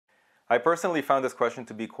I personally found this question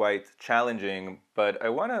to be quite challenging, but I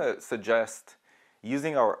want to suggest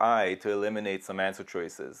using our eye to eliminate some answer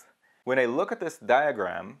choices. When I look at this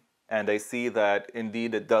diagram, and I see that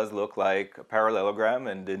indeed it does look like a parallelogram,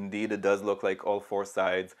 and indeed it does look like all four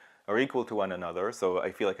sides are equal to one another, so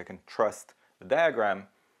I feel like I can trust the diagram.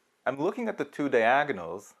 I'm looking at the two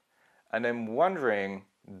diagonals, and I'm wondering,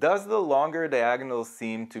 does the longer diagonal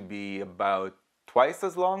seem to be about twice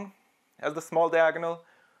as long as the small diagonal?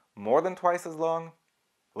 More than twice as long?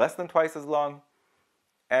 Less than twice as long?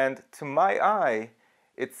 And to my eye,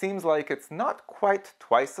 it seems like it's not quite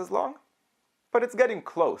twice as long, but it's getting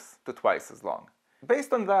close to twice as long.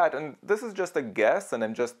 Based on that, and this is just a guess, and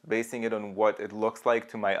I'm just basing it on what it looks like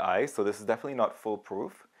to my eye, so this is definitely not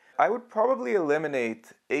foolproof, I would probably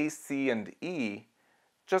eliminate A, C, and E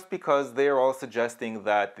just because they are all suggesting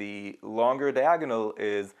that the longer diagonal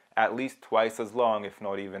is at least twice as long, if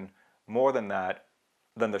not even more than that,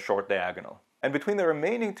 than the short diagonal. And between the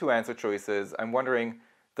remaining two answer choices, I'm wondering,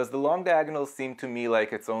 does the long diagonal seem to me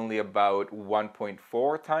like it's only about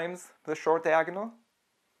 1.4 times the short diagonal?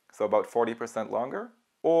 So about 40% longer?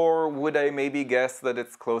 Or would I maybe guess that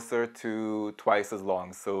it's closer to twice as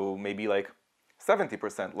long, so maybe like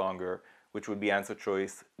 70% longer, which would be answer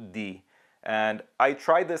choice D. And I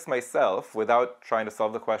tried this myself without trying to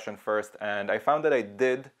solve the question first, and I found that I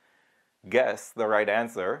did guess the right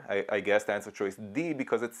answer. I guessed answer choice D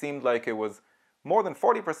because it seemed like it was more than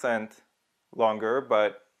 40% longer,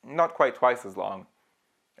 but not quite twice as long.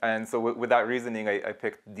 And so with that reasoning, I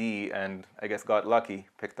picked D and I guess got lucky,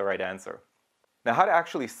 picked the right answer. Now, how to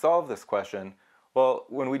actually solve this question? Well,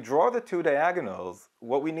 when we draw the two diagonals,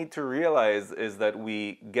 what we need to realize is that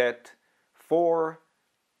we get four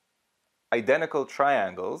identical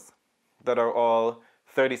triangles that are all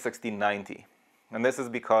 30, 60, 90. And this is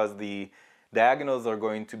because the diagonals are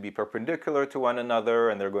going to be perpendicular to one another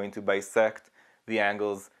and they're going to bisect the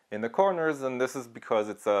angles in the corners, and this is because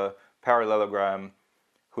it's a parallelogram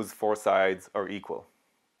whose four sides are equal.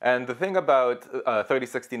 And the thing about a 30,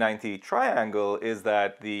 60, 90 triangle is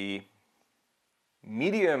that the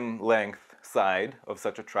medium length side of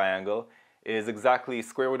such a triangle is exactly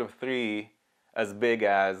square root of 3 as big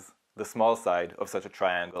as the small side of such a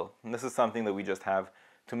triangle. And this is something that we just have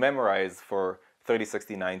to memorize for 30,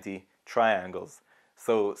 60, 90 triangles.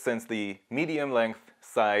 So since the medium length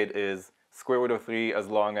side is square root of 3 as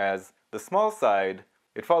long as the small side,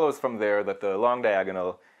 it follows from there that the long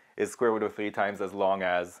diagonal is square root of 3 times as long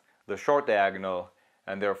as the short diagonal,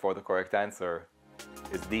 and therefore the correct answer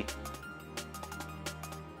is D.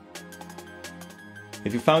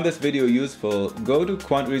 If you found this video useful, go to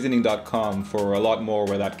quantreasoning.com for a lot more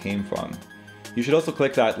where that came from. You should also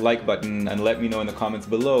click that like button and let me know in the comments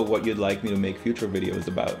below what you'd like me to make future videos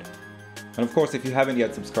about. And of course, if you haven't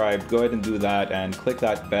yet subscribed, go ahead and do that and click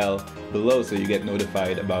that bell below so you get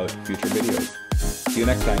notified about future videos. See you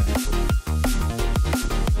next time.